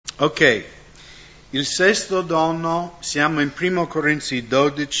Ok, il sesto dono, siamo in 1 Corinzi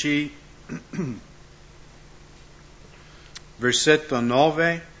 12, versetto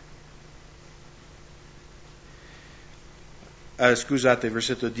 9,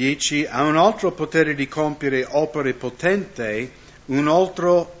 versetto 10, ha un altro potere di compiere opere potenti, un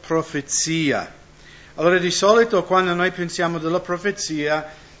altro profezia. Allora di solito quando noi pensiamo della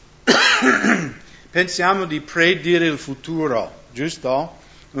profezia pensiamo di predire il futuro, giusto?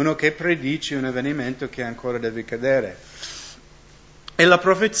 Uno che predice un avvenimento che ancora deve cadere. E la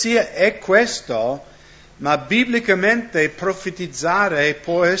profezia è questo, ma biblicamente profetizzare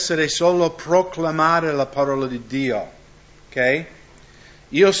può essere solo proclamare la parola di Dio. Ok?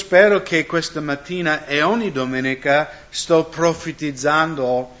 Io spero che questa mattina e ogni domenica sto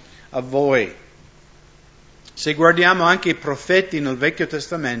profetizzando a voi. Se guardiamo anche i profeti nel Vecchio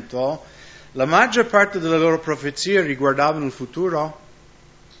Testamento, la maggior parte delle loro profezie riguardavano il futuro?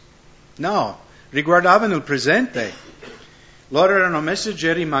 No, riguardavano il presente. Loro erano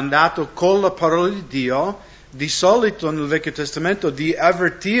messaggeri mandati con la parola di Dio, di solito nel Vecchio Testamento, di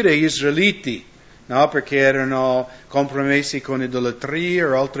avvertire gli israeliti, no? Perché erano compromessi con idolatria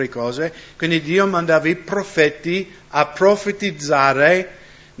o altre cose. Quindi Dio mandava i profeti a profetizzare,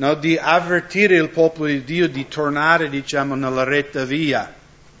 no? Di avvertire il popolo di Dio di tornare, nella retta via.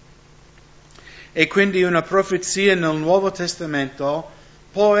 E quindi una profezia nel Nuovo Testamento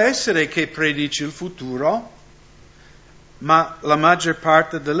può essere che predice il futuro, ma la maggior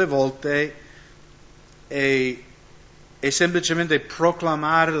parte delle volte è semplicemente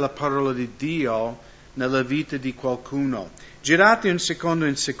proclamare la parola di Dio nella vita di qualcuno. Girate un secondo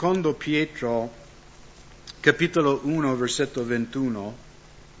in 2 Pietro, capitolo 1, versetto 21.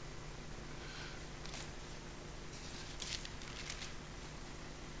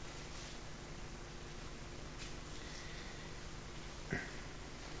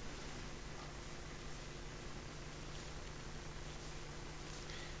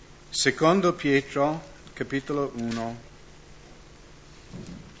 Secondo Pietro, capitolo 1,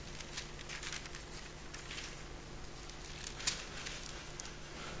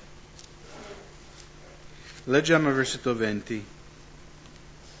 leggiamo il versetto 20.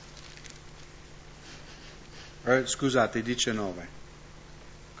 19.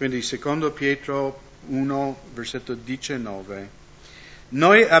 Quindi secondo Pietro 1, versetto 19.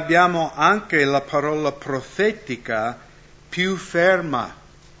 Noi abbiamo anche la parola profetica più ferma,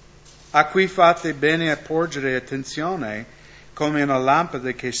 a cui fate bene a porgere attenzione, come una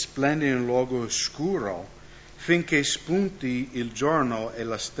lampada che splende in un luogo oscuro, finché spunti il giorno e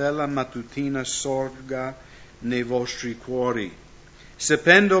la stella mattutina sorga nei vostri cuori.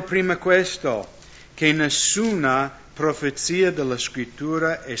 Sapendo prima questo, che nessuna profezia della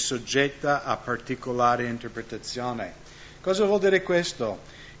Scrittura è soggetta a particolare interpretazione. Cosa vuol dire questo?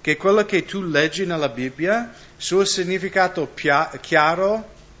 Che quello che tu leggi nella Bibbia, suo significato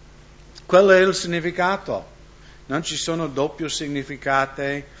chiaro, quello è il significato. Non ci sono doppio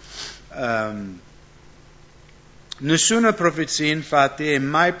significati. Nessuna profezia, infatti, è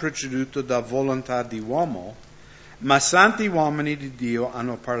mai proceduta da volontà di uomo, ma santi uomini di Dio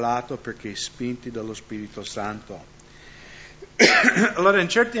hanno parlato perché spinti dallo Spirito Santo. Allora, in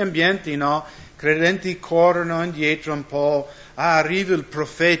certi ambienti, no, credenti corrono indietro un po', arriva il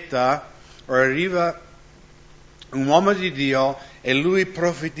profeta, o arriva un uomo di Dio e lui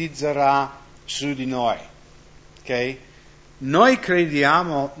profetizzerà su di noi. Ok? Noi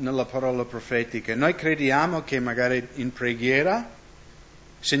crediamo nella parola profetica, noi crediamo che magari in preghiera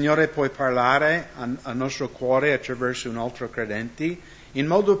Signore puoi parlare al nostro cuore attraverso un altro credente in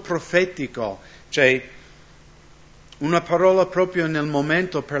modo profetico, cioè una parola proprio nel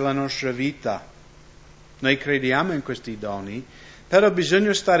momento per la nostra vita. Noi crediamo in questi doni, però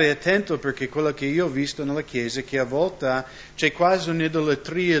bisogna stare attento perché quello che io ho visto nella Chiesa è che a volte c'è quasi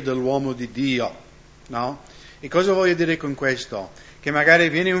un'idolatria dell'uomo di Dio, no? E cosa voglio dire con questo? Che magari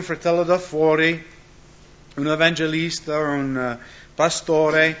viene un fratello da fuori, un evangelista o un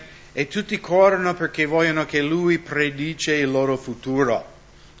pastore, e tutti corrono perché vogliono che lui predice il loro futuro,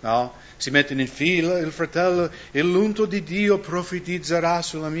 no? Si mettono in fila, il fratello, l'unto di Dio profetizzerà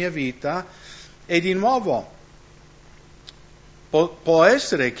sulla mia vita, e di nuovo, può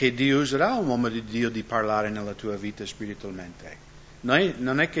essere che Dio userà un uomo di Dio di parlare nella tua vita spiritualmente. Noi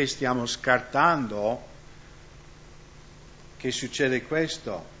non è che stiamo scartando che succede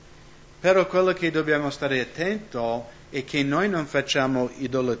questo, però quello che dobbiamo stare attento è che noi non facciamo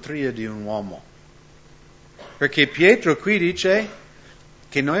idolatria di un uomo. Perché Pietro qui dice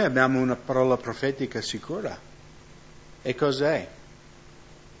che noi abbiamo una parola profetica sicura. E cos'è?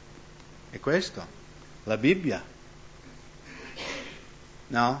 È questo, la Bibbia.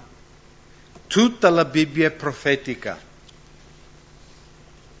 no? Tutta la Bibbia è profetica.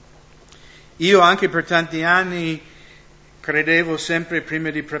 Io anche per tanti anni credevo sempre, prima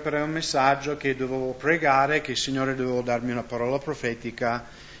di preparare un messaggio, che dovevo pregare, che il Signore doveva darmi una parola profetica,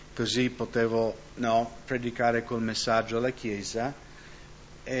 così potevo predicare quel messaggio alla Chiesa.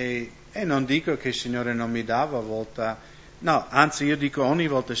 E non dico che il Signore non mi dava a volte, no, anzi io dico ogni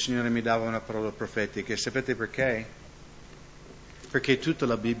volta il Signore mi dava una parola profetica. E sapete perché? Perché tutta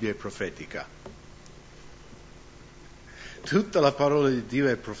la Bibbia è profetica. Tutta la parola di Dio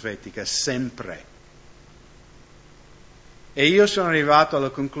è profetica, sempre. E io sono arrivato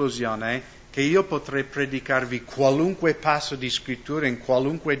alla conclusione che io potrei predicarvi qualunque passo di scrittura in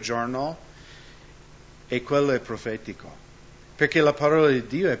qualunque giorno e quello è profetico. Perché la parola di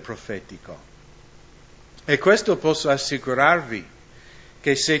Dio è profetico. E questo posso assicurarvi,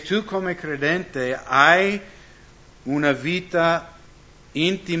 che se tu come credente hai una vita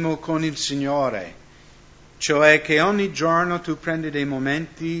intima con il Signore, cioè che ogni giorno tu prendi dei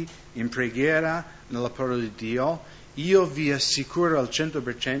momenti in preghiera nella parola di Dio, io vi assicuro al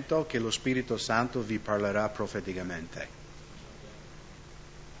 100% che lo Spirito Santo vi parlerà profeticamente.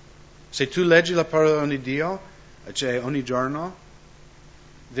 Se tu leggi la parola di Dio, cioè ogni giorno,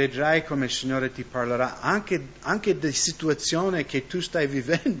 vedrai come il Signore ti parlerà anche di situazioni che tu stai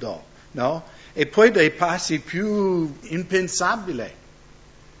vivendo, no? E poi dei passi più impensabili.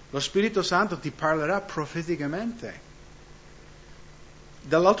 Lo Spirito Santo ti parlerà profeticamente.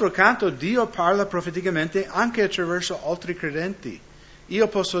 Dall'altro canto, Dio parla profeticamente anche attraverso altri credenti. Io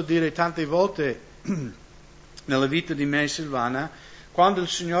posso dire tante volte nella vita di me e Silvana, quando il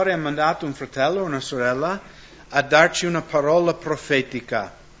Signore ha mandato un fratello o una sorella a darci una parola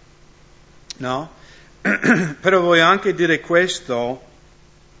profetica, no? Però voglio anche dire questo: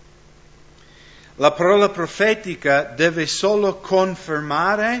 la parola profetica deve solo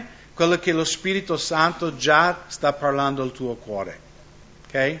confermare quello che lo Spirito Santo già sta parlando al tuo cuore.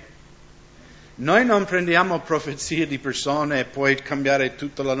 Ok? Noi non prendiamo profezie di persone e poi cambiare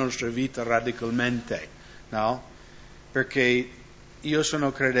tutta la nostra vita radicalmente, no? Perché io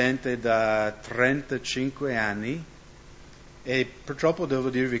sono credente da 35 anni e purtroppo devo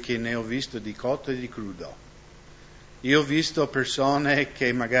dirvi che ne ho visto di cotto e di crudo. Io ho visto persone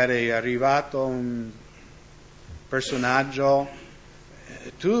che magari è arrivato un personaggio,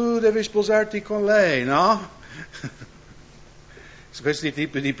 tu devi sposarti con lei, no? Questi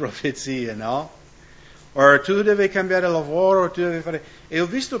tipi di profezie, no? O tu devi cambiare lavoro, tu devi fare... E ho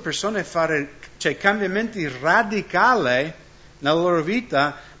visto persone fare cambiamenti radicali nella loro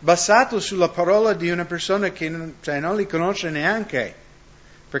vita basato sulla parola di una persona che non li conosce neanche,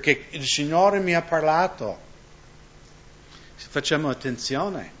 perché il Signore mi ha parlato. Facciamo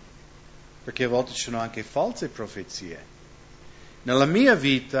attenzione, perché a volte ci sono anche false profezie. Nella mia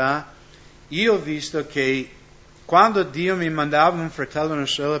vita io ho visto che quando Dio mi mandava un fratello o una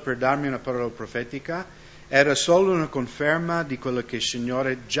sorella per darmi una parola profetica, era solo una conferma di quello che il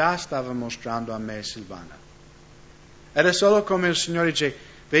Signore già stava mostrando a me e Silvana. Era solo come il Signore dice,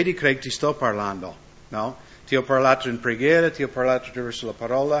 vedi Craig, ti sto parlando, no? Ti ho parlato in preghiera, ti ho parlato attraverso la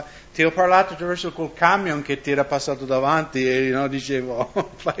parola, ti ho parlato attraverso quel camion che ti era passato davanti e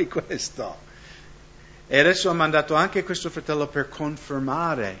dicevo, fai questo. E adesso ho mandato anche questo fratello per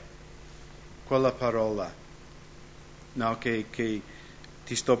confermare quella parola, no? Che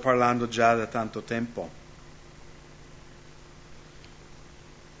ti sto parlando già da tanto tempo.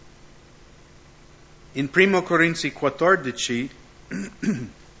 In 1 Corinzi 14,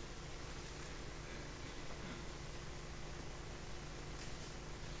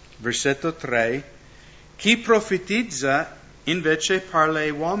 versetto 3, chi profetizza invece parla ai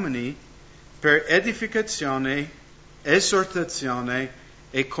uomini per edificazione, esortazione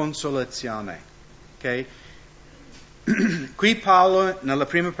e consolazione. Okay? Qui Paolo, nella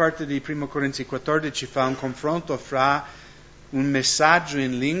prima parte di 1 Corinzi 14, fa un confronto fra un messaggio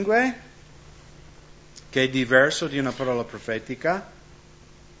in lingue, che è diverso di una parola profetica,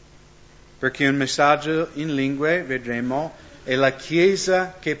 perché un messaggio in lingue, vedremo, è la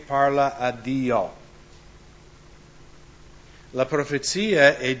Chiesa che parla a Dio. La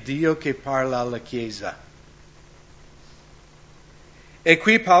profezia è Dio che parla alla Chiesa. E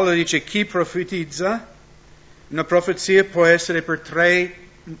qui Paolo dice, chi profetizza? Una profezia può essere per 3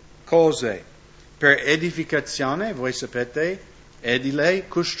 cose. Per edificazione, voi sapete, edile,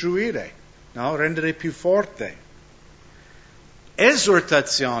 costruire, no? Rendere più forte.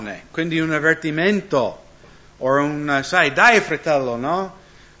 Esortazione, quindi un avvertimento, o dai fratello, no?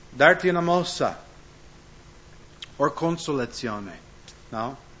 Darti una mossa. O consolazione,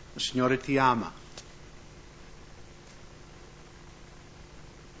 no? Il Signore ti ama.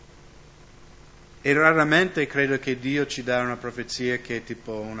 E raramente credo che Dio ci dà una profezia che è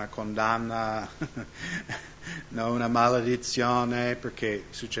tipo una condanna, no, una maledizione, perché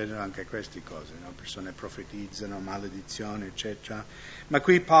succedono anche queste cose, no? Persone profetizzano, maledizione, eccetera. Ma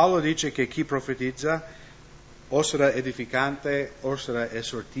qui Paolo dice che chi profetizza o sarà edificante, o sarà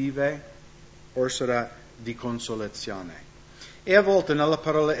esortive, o sarà di consolazione. E a volte nella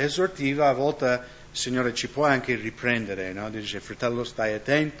parola esortiva, a volte il Signore ci può anche riprendere, no? Dice, fratello, stai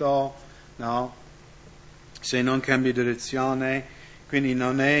attento, no? Se non cambi direzione, quindi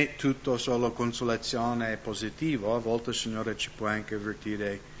non è tutto solo consolazione positivo, a volte il Signore ci può anche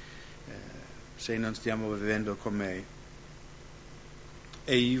avvertire se non stiamo vivendo come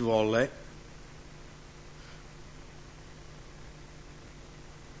Egli vuole.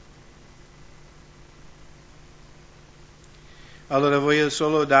 Allora voglio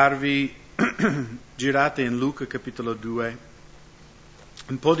solo darvi, girate in Luca capitolo 2,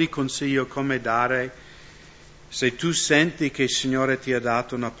 un po' di consiglio come dare. Se tu senti che il Signore ti ha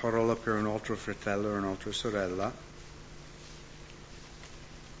dato una parola per un altro fratello o un'altra sorella,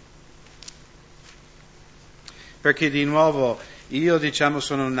 perché di nuovo io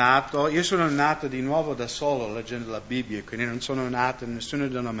sono nato di nuovo da solo leggendo la Bibbia, quindi non sono nato in nessuna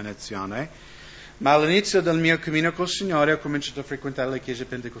denominazione, ma all'inizio del mio cammino col Signore ho cominciato a frequentare la chiesa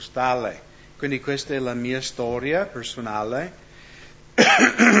pentecostale, quindi questa è la mia storia personale.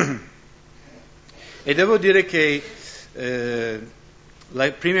 E devo dire che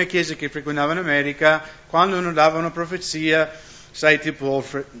la prima chiesa che frequentavo in America, quando uno dava una profezia, sai, tipo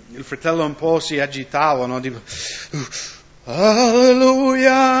il fratello un po' si agitava, no? Tipo,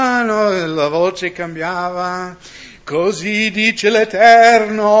 alleluia, no? La voce cambiava, così dice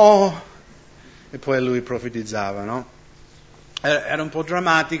l'Eterno, e poi lui profetizzava, no? Era un po'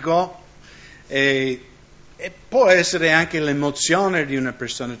 drammatico e può essere anche l'emozione di una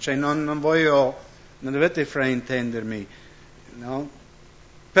persona, cioè non dovete fraintendermi, no?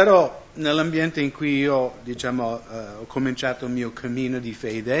 Però nell'ambiente in cui io, ho cominciato il mio cammino di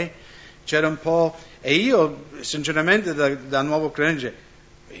fede, c'era un po', e io, sinceramente, da nuovo credente,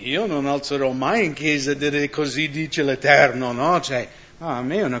 io non alzerò mai in chiesa a dire così dice l'Eterno, no? Cioè, a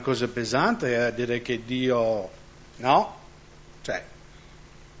me è una cosa pesante a dire che Dio, no? Cioè,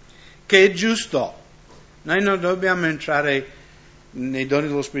 che è giusto. Noi non dobbiamo entrare nei doni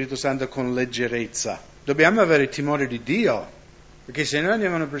dello Spirito Santo con leggerezza. Dobbiamo avere timore di Dio. Perché se noi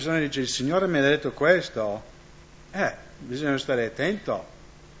andiamo a una persona e dice il Signore mi ha detto questo, bisogna stare attento.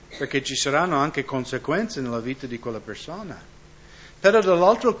 Perché ci saranno anche conseguenze nella vita di quella persona. Però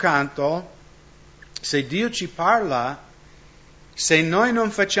dall'altro canto, se Dio ci parla, se noi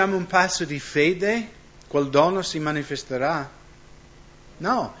non facciamo un passo di fede, quel dono si manifesterà.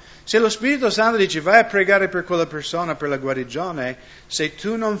 No. Se lo Spirito Santo dice vai a pregare per quella persona per la guarigione, se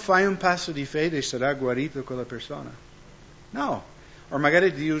tu non fai un passo di fede sarà guarito quella persona. No, o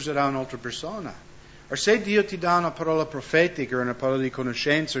magari Dio userà un'altra persona. O se Dio ti dà una parola profetica o una parola di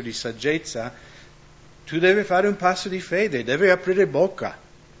conoscenza o di saggezza, tu devi fare un passo di fede, devi aprire bocca,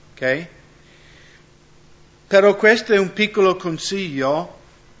 ok? Però questo è un piccolo consiglio,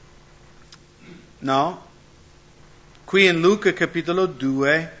 no? Qui in Luca capitolo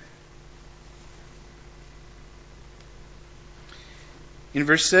 2, in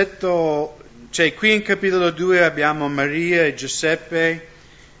versetto, cioè qui in capitolo 2 abbiamo Maria e Giuseppe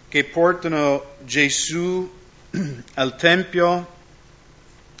che portano Gesù al Tempio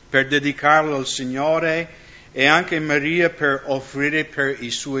per dedicarlo al Signore e anche Maria per offrire per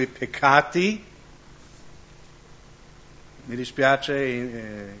i suoi peccati. Mi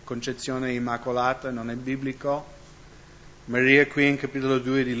dispiace, concezione immacolata non è biblico. Maria qui in capitolo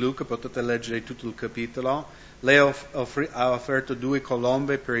 2 di Luca, potete leggere tutto il capitolo. Lei ha offerto 2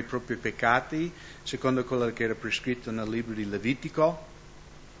 colombe per i propri peccati, secondo quello che era prescritto nel libro di Levitico.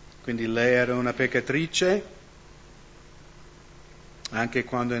 Quindi lei era una peccatrice, anche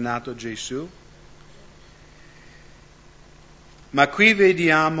quando è nato Gesù. Ma qui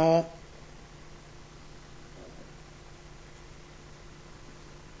vediamo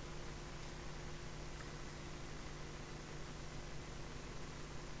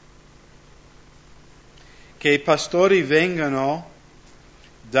che i pastori vengano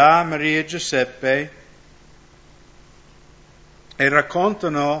da Maria e Giuseppe e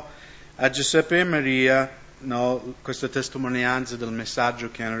raccontano a Giuseppe e Maria, no, questa testimonianza del messaggio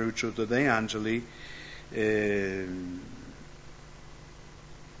che hanno ricevuto dagli angeli.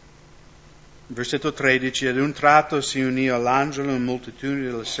 Versetto 13, ad un tratto si unì all'angelo in moltitudine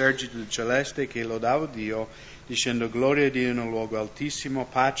dell'esercito celeste che lodava Dio, dicendo gloria a Dio in un luogo altissimo,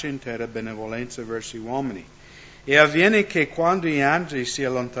 pace in terra, benevolenza verso gli uomini. E avviene che quando gli angeli si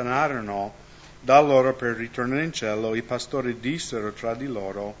allontanarono, da loro per ritornare in cielo, i pastori dissero tra di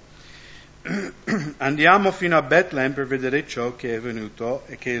loro: andiamo fino a Betlemme per vedere ciò che è venuto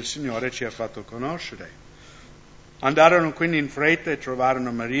e che il Signore ci ha fatto conoscere. Andarono quindi in fretta e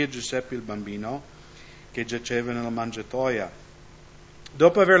trovarono Maria e Giuseppe il bambino che giaceva nella mangiatoia.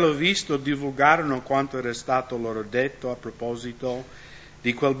 Dopo averlo visto, divulgarono quanto era stato loro detto a proposito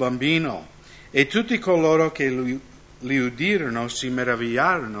di quel bambino, e tutti coloro che li udirono si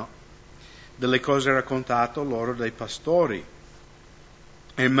meravigliarono delle cose raccontate loro dai pastori.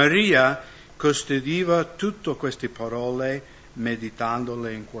 E Maria custodiva tutte queste parole,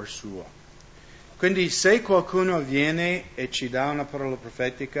 meditandole in cuor suo. Quindi se qualcuno viene e ci dà una parola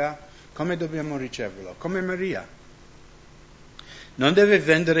profetica, come dobbiamo riceverlo? Come Maria. Non devi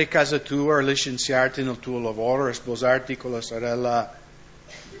vendere casa tua o licenziarti nel tuo lavoro o sposarti con la sorella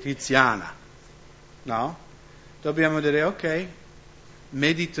Tiziana. No? Dobbiamo dire, ok,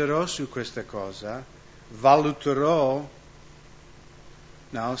 mediterò su questa cosa, valuterò,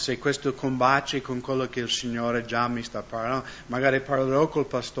 no, se questo combacia con quello che il Signore già mi sta parlando. Magari parlerò col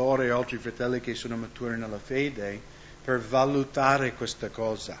pastore e altri fratelli che sono maturi nella fede per valutare questa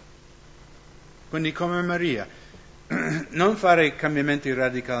cosa. Quindi come Maria, non fare cambiamenti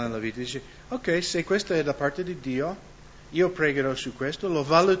radicali nella vita. Dici, ok, se questo è da parte di Dio, io pregherò su questo, lo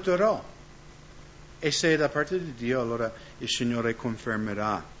valuterò. E se è da parte di Dio, allora il Signore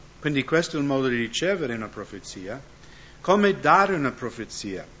confermerà. Quindi questo è il modo di ricevere una profezia. Come dare una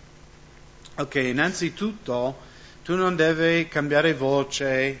profezia? Ok, innanzitutto tu non devi cambiare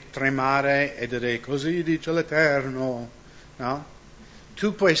voce, tremare e dire così dice l'Eterno, no?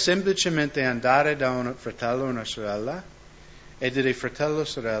 Tu puoi semplicemente andare da un fratello o una sorella e dire: fratello o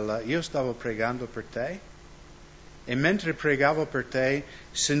sorella, io stavo pregando per te e mentre pregavo per te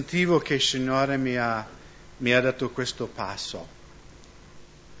sentivo che il Signore mi ha dato questo passo.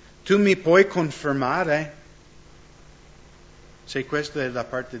 Tu mi puoi confermare se questo è da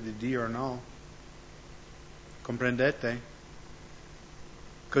parte di Dio o no? Comprendete?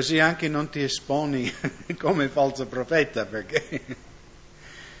 Così anche non ti esponi come falso profeta, perché...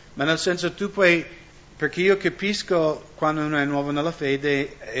 Ma nel senso tu puoi... Perché io capisco quando uno è nuovo nella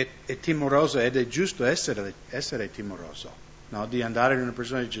fede è timoroso, ed è giusto essere timoroso, no? Di andare in una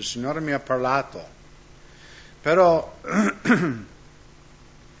persona e dire: il Signore mi ha parlato. Però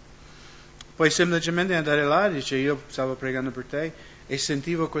puoi semplicemente andare là e dice: io stavo pregando per te e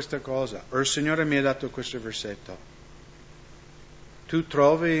sentivo questa cosa, o il Signore mi ha dato questo versetto. Tu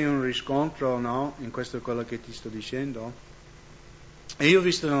trovi un riscontro, no? In questo quello che ti sto dicendo? E io ho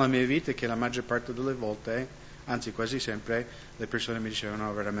visto nella mia vita che la maggior parte delle volte, anzi quasi sempre, le persone mi dicevano: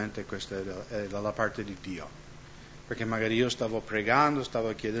 no, veramente questa è dalla parte di Dio. Perché magari io stavo pregando,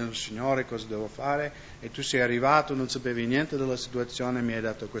 stavo chiedendo al Signore cosa devo fare, e tu sei arrivato, non sapevi niente della situazione e mi hai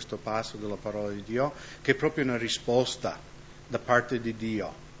dato questo passo della parola di Dio, che è proprio una risposta da parte di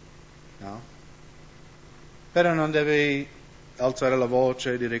Dio. No? Però non devi alzare la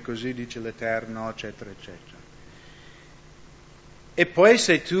voce e dire così dice l'Eterno, eccetera, eccetera. E poi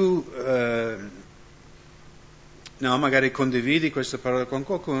se tu magari condividi questa parola con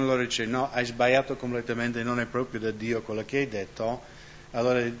qualcuno, allora dice: no, hai sbagliato completamente, non è proprio da Dio quello che hai detto,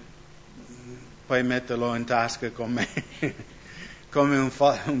 allora puoi metterlo in tasca come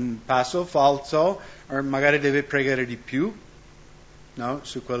un passo falso, o magari devi pregare di più, no?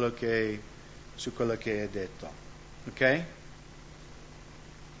 su quello che hai detto. Ok?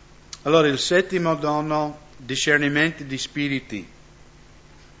 Allora il settimo dono, discernimento di spiriti.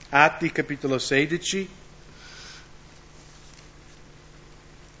 Atti capitolo 16.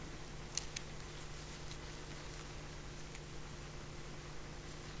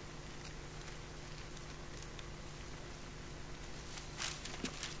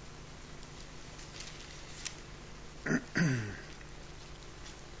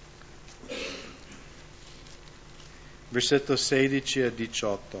 Versetto 16 a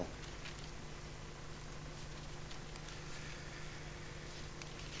 18.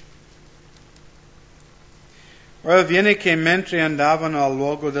 Ora avviene che mentre andavano al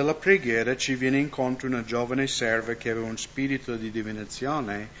luogo della preghiera ci viene incontro una giovane serva che aveva un spirito di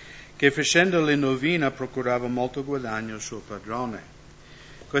divinazione, che facendole novina procurava molto guadagno al suo padrone.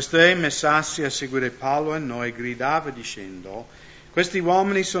 Costei, messassi a seguire Paolo e noi, gridava dicendo: questi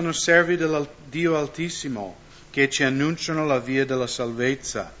uomini sono servi del Dio Altissimo, che ci annunciano la via della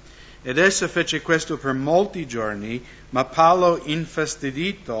salvezza. Ed essa fece questo per molti giorni, ma Paolo,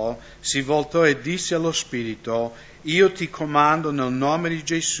 infastidito, si voltò e disse allo spirito: io ti comando nel nome di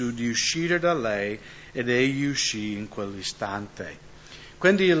Gesù di uscire da lei, ed egli uscì in quell'istante.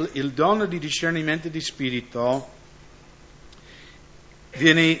 Quindi il dono di discernimento di spirito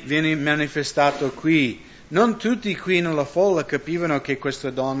viene manifestato qui. Non tutti qui nella folla capivano che questa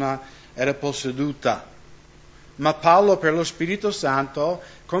donna era posseduta, ma Paolo per lo Spirito Santo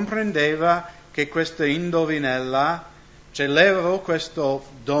comprendeva che questa indovinella aveva questo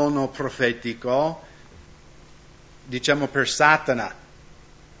dono profetico, diciamo per Satana,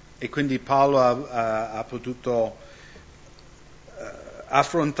 e quindi Paolo ha potuto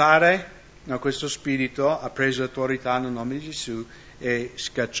affrontare questo spirito, ha preso autorità nel nome di Gesù e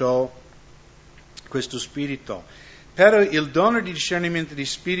scacciò questo spirito. Però il dono di discernimento di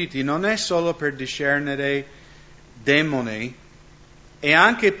spiriti non è solo per discernere demoni, è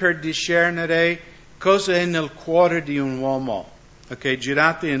anche per discernere cosa è nel cuore di un uomo. Ok,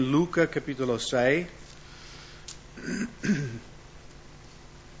 girate in Luca capitolo 6.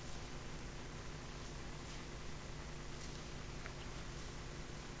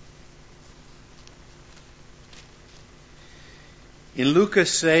 In Luca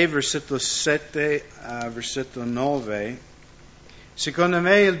 6, versetto 7 a versetto 9, secondo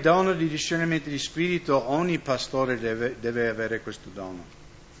me il dono di discernimento di spirito, ogni pastore deve avere questo dono.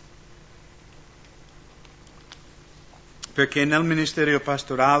 Perché nel ministero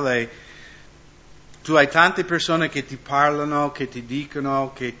pastorale tu hai tante persone che ti parlano, che ti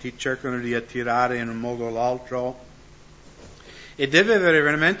dicono, che ti cercano di attirare in un modo o l'altro. E deve avere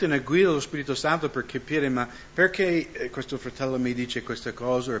veramente una guida dello Spirito Santo per capire, ma perché questo fratello mi dice questa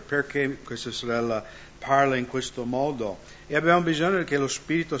cosa, o perché questa sorella parla in questo modo. E abbiamo bisogno che lo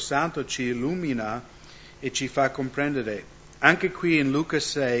Spirito Santo ci illumina e ci fa comprendere. Anche qui in Luca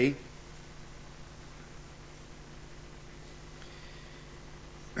 6,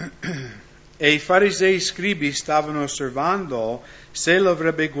 e i farisei scribi stavano osservando se lo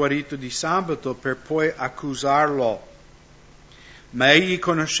avrebbe guarito di sabato per poi accusarlo. Ma egli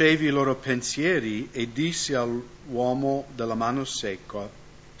conosceva i loro pensieri e disse all'uomo della mano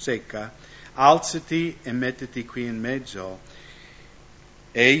secca, alzati e mettiti qui in mezzo.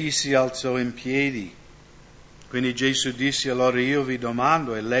 Egli si alzò in piedi. Quindi Gesù disse allora, io vi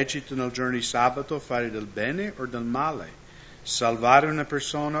domando, è lecito nel giorno di sabato fare del bene o del male? Salvare una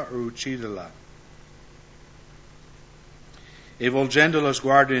persona o ucciderla? E volgendo lo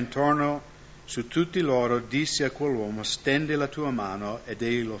sguardo intorno su tutti loro, disse a quell'uomo, stendi la tua mano, ed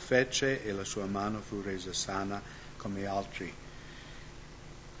egli lo fece e la sua mano fu resa sana come altri.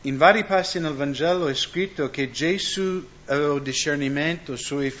 In vari passi nel Vangelo è scritto che Gesù aveva discernimento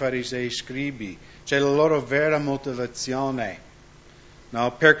sui farisei scribi, cioè la loro vera motivazione,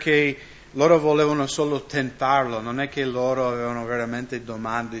 no? Perché loro volevano solo tentarlo, non è che loro avevano veramente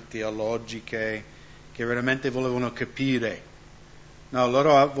domande teologiche che veramente volevano capire. No,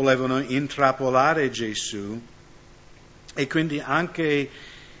 loro volevano intrappolare Gesù, e quindi anche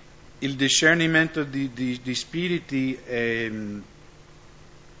il discernimento di spiriti.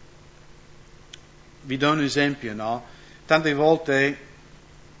 Vi do un esempio, no? Tante volte,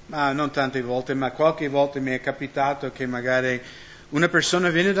 non tante volte, ma qualche volta mi è capitato che magari una persona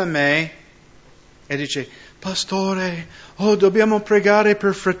viene da me e dice, pastore, dobbiamo pregare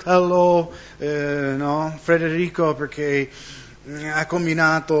per fratello Federico perché ha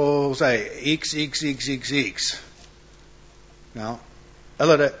combinato, sai, XXXXX. No?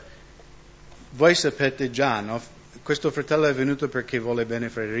 Allora, voi sapete già, no? Questo fratello è venuto perché vuole bene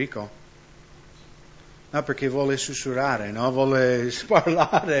Federico? No, perché vuole sussurrare, no? Vuole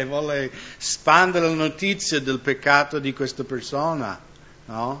parlare, vuole spandere la notizia del peccato di questa persona,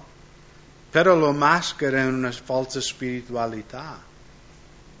 no? Però lo maschera in una falsa spiritualità.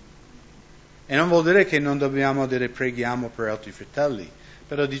 E non vuol dire che non dobbiamo dire preghiamo per altri fratelli,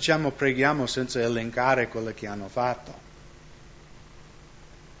 però diciamo preghiamo senza elencare quello che hanno fatto.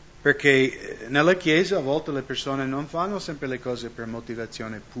 Perché nella Chiesa a volte le persone non fanno sempre le cose per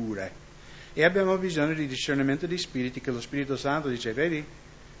motivazione pure. E abbiamo bisogno di discernimento di spiriti, che lo Spirito Santo dice, vedi,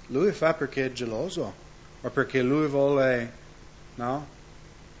 lui fa perché è geloso, o perché lui vuole, no?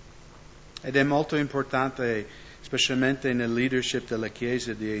 Ed è molto importante, specialmente nel leadership della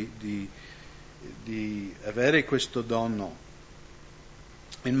Chiesa, di avere questo dono.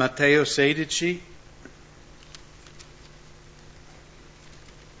 In Matteo 16,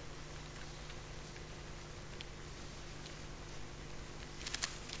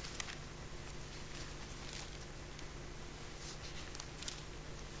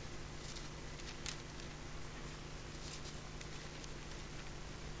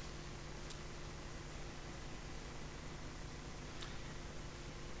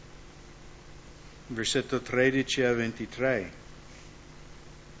 versetto 13 a 23.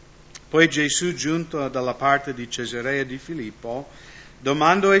 Poi Gesù, giunto dalla parte di Cesarea di Filippo,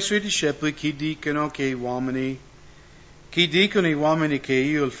 domandò ai suoi discepoli chi dicono che gli uomini Chi dicono gli uomini che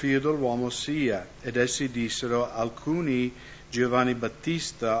io il figlio dell'uomo sia? Ed essi dissero, alcuni Giovanni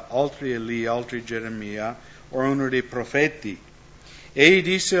Battista, altri Elia, altri Geremia, o uno dei profeti. Egli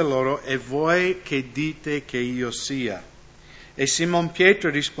disse a loro, e voi che dite che io sia? E Simon Pietro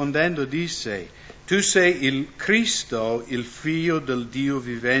rispondendo disse, tu sei il Cristo, il figlio del Dio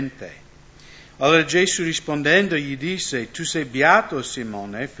vivente. Allora Gesù rispondendo gli disse, tu sei beato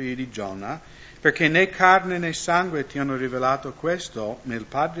Simone, figlio di Giona, perché né carne né sangue ti hanno rivelato questo, ma il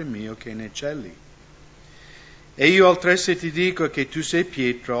Padre mio che è nei cieli. E io altresì ti dico che tu sei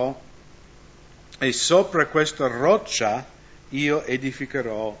Pietro, e sopra questa roccia io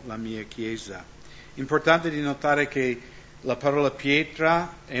edificherò la mia chiesa. Importante di notare che la parola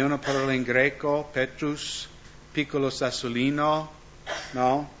pietra è una parola in greco, Petrus, piccolo sassolino,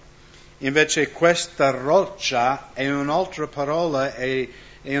 no? Invece questa roccia è un'altra parola, è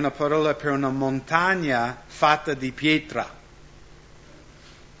una parola per una montagna fatta di pietra.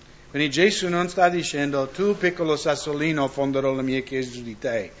 Quindi Gesù non sta dicendo, tu piccolo sassolino fonderò la mia chiesa su di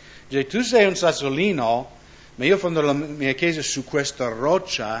te. Cioè, tu sei un sassolino, ma io fonderò la mia chiesa su questa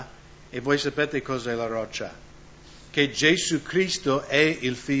roccia, e voi sapete cos'è la roccia? Che Gesù Cristo è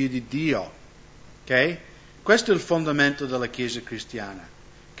il Figlio di Dio. Ok? Questo è il fondamento della Chiesa cristiana,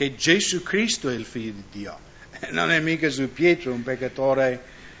 che Gesù Cristo è il Figlio di Dio. Non è mica su Pietro, un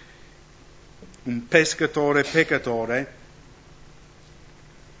pescatore peccatore.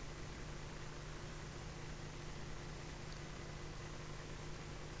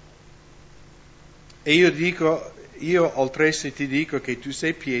 E io altresì ti dico che tu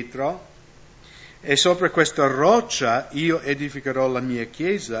sei Pietro, e sopra questa roccia io edificherò la mia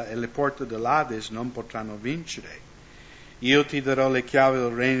chiesa, e le porte dell'Ades non potranno vincere. Io ti darò le chiavi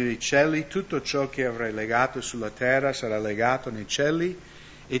del regno dei cieli, tutto ciò che avrai legato sulla terra sarà legato nei cieli,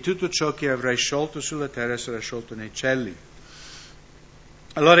 e tutto ciò che avrai sciolto sulla terra sarà sciolto nei cieli.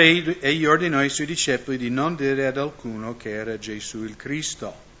 Allora egli ordinò ai suoi discepoli di non dire ad alcuno che era Gesù il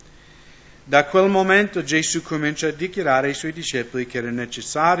Cristo. Da quel momento Gesù comincia a dichiarare ai suoi discepoli che era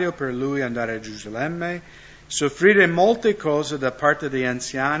necessario per lui andare a Gerusalemme, soffrire molte cose da parte degli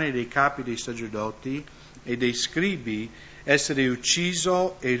anziani, dei capi dei sacerdoti e dei scribi, essere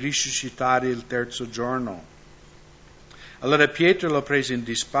ucciso e risuscitare il terzo giorno. Allora Pietro lo prese in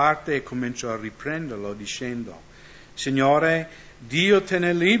disparte e cominciò a riprenderlo dicendo, Signore, Dio te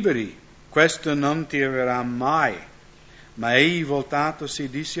ne liberi, questo non ti avverrà mai. Ma egli voltatosi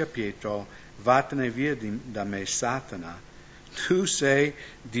disse a Pietro, vattene via da me, Satana. Tu sei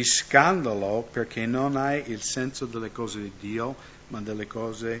di scandalo perché non hai il senso delle cose di Dio, ma delle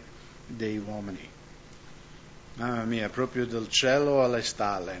cose dei uomini. Mamma mia, proprio dal cielo alle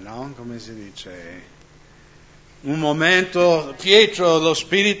stalle, no? Come si dice? Un momento, Pietro, lo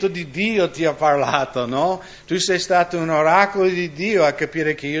Spirito di Dio ti ha parlato, no? Tu sei stato un oracolo di Dio a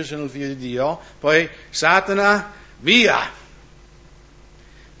capire che io sono il figlio di Dio, poi Satana, via!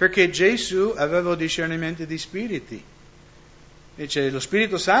 Perché Gesù aveva discernimento di spiriti. Dice, lo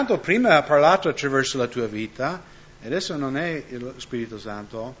Spirito Santo prima ha parlato attraverso la tua vita, e adesso non è lo Spirito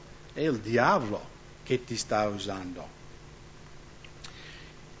Santo, è il diavolo che ti sta usando.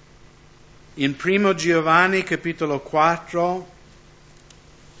 In 1 Giovanni capitolo 4,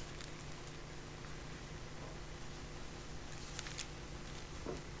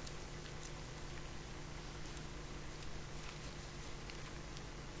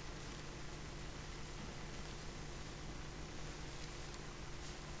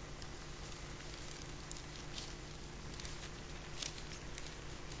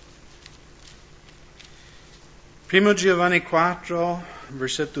 Primo Giovanni 4,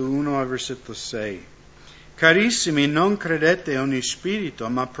 versetto 1 a versetto 6. Carissimi, non credete a ogni spirito,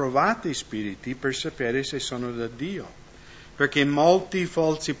 ma provate i spiriti per sapere se sono da Dio, perché molti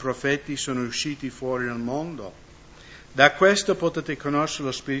falsi profeti sono usciti fuori nel mondo. Da questo potete conoscere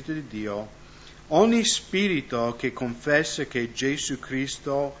lo Spirito di Dio. Ogni spirito che confessa che Gesù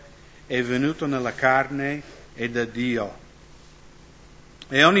Cristo è venuto nella carne è da Dio.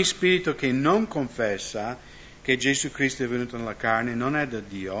 E ogni spirito che non confessa che Gesù Cristo è venuto nella carne non è da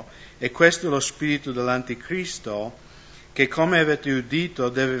Dio, e questo è lo spirito dell'Anticristo, che come avete udito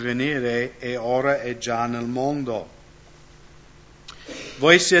deve venire e ora è già nel mondo.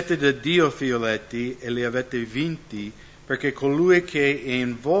 Voi siete da Dio, figlioletti, e li avete vinti, perché colui che è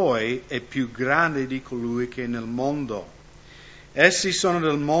in voi è più grande di colui che è nel mondo. Essi sono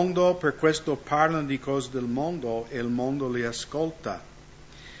del mondo, per questo parlano di cose del mondo, e il mondo li ascolta.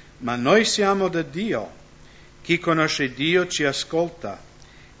 Ma noi siamo da Dio. Chi conosce Dio ci ascolta,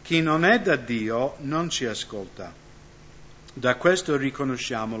 chi non è da Dio non ci ascolta. Da questo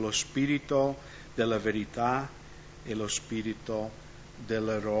riconosciamo lo spirito della verità e lo spirito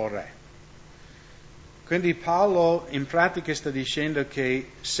dell'errore. Quindi Paolo in pratica sta dicendo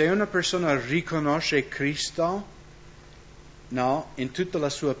che se una persona riconosce Cristo, no, in tutta la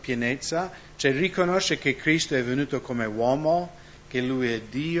sua pienezza, cioè riconosce che Cristo è venuto come uomo, che Lui è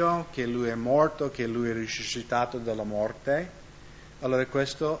Dio, che Lui è morto, che Lui è risuscitato dalla morte, allora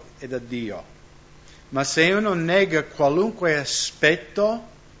questo è da Dio. Ma se uno nega qualunque aspetto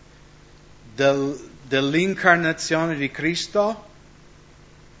dell'incarnazione di Cristo,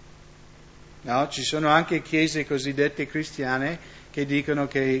 no, ci sono anche chiese cosiddette cristiane che dicono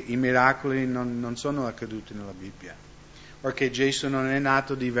che i miracoli non sono accaduti nella Bibbia, o che Gesù non è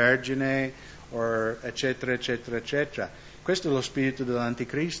nato di vergine, o eccetera, eccetera, eccetera. Questo è lo spirito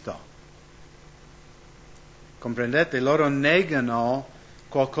dell'anticristo. Comprendete? Loro negano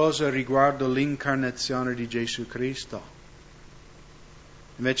qualcosa riguardo l'incarnazione di Gesù Cristo.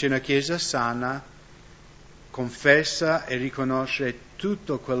 Invece una chiesa sana confessa e riconosce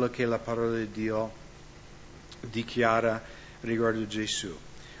tutto quello che la parola di Dio dichiara riguardo Gesù.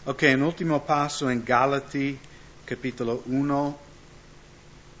 Ok, un ultimo passo in Galati, capitolo 1,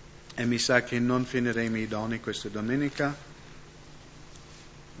 e mi sa che non finiremo i doni questa domenica,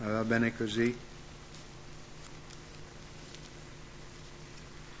 ma va bene così.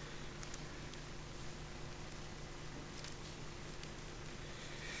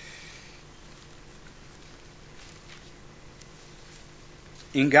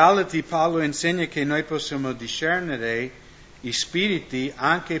 In Galati Paolo insegna che noi possiamo discernere i spiriti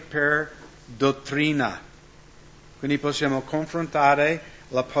anche per dottrina. Quindi possiamo confrontare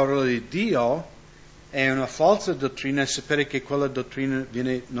la parola di Dio e una falsa dottrina e sapere che quella dottrina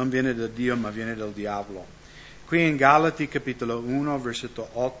non viene da Dio ma viene dal diavolo. Qui in Galati capitolo 1, versetto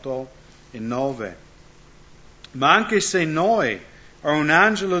 8 e 9. Ma anche se noi o un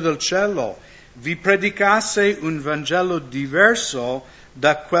angelo del cielo vi predicasse un Vangelo diverso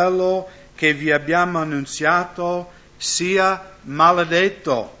da quello che vi abbiamo annunziato, sia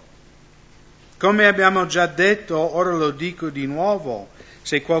maledetto. Come abbiamo già detto, ora lo dico di nuovo,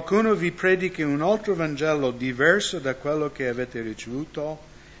 se qualcuno vi predica un altro Vangelo diverso da quello che avete ricevuto,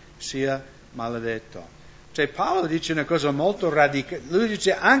 sia maledetto. Cioè Paolo dice una cosa molto radicale, lui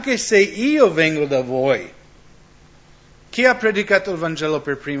dice anche se io vengo da voi, chi ha predicato il Vangelo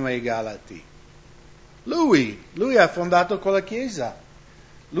per primo ai Galati? Lui ha fondato quella chiesa.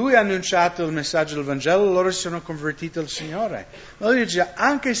 Lui ha annunciato il messaggio del Vangelo, loro si sono convertiti al Signore. Ma lui dice,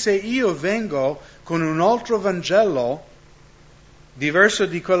 anche se io vengo con un altro Vangelo, diverso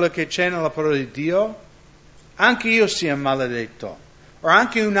di quello che c'è nella parola di Dio, anche io sia maledetto. O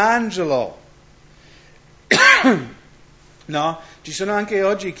anche un angelo. No? Ci sono anche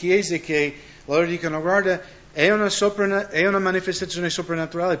oggi chiese che loro dicono, guarda, è una manifestazione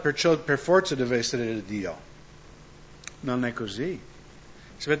soprannaturale, perciò per forza deve essere di Dio. Non è così.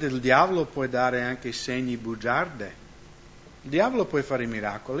 Sapete, il diavolo può dare anche segni bugiarde. Il diavolo può fare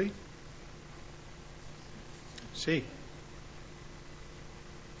miracoli. Sì.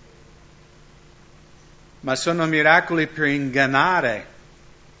 Ma sono miracoli per ingannare.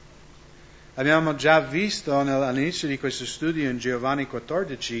 Abbiamo già visto all'inizio di questo studio in Giovanni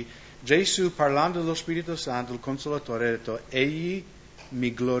 14, Gesù parlando dello Spirito Santo, il Consolatore, ha detto, egli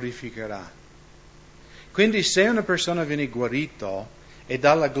mi glorificherà. Quindi se una persona viene guarito e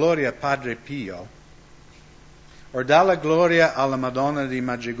dà la gloria a Padre Pio, o dà la gloria alla Madonna di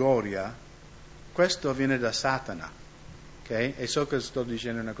Medjugorje, questo viene da Satana. Okay? E so che sto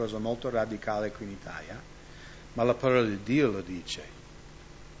dicendo una cosa molto radicale qui in Italia, ma la parola di Dio lo dice.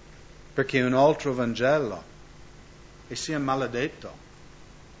 Perché è un altro Vangelo e sia maledetto.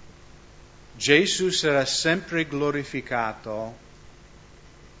 Gesù sarà sempre glorificato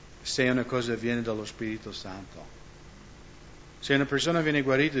se una cosa viene dallo Spirito Santo. Se una persona viene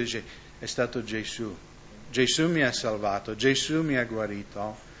guarita e dice, è stato Gesù. Gesù mi ha salvato, Gesù mi ha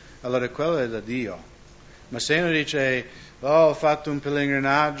guarito, allora quello è da Dio. Ma se uno dice, ho fatto un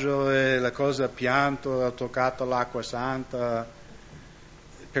pellegrinaggio e la cosa ha pianto, ho toccato l'acqua santa,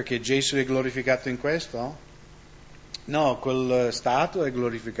 perché Gesù è glorificato in questo? No, quel stato è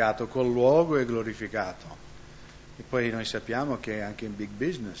glorificato, quel luogo è glorificato. E poi noi sappiamo che è anche in big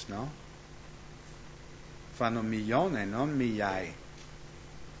business, no? Fanno milioni, non migliaia,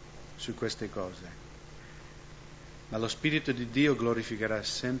 su queste cose. Ma lo Spirito di Dio glorificherà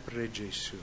sempre Gesù.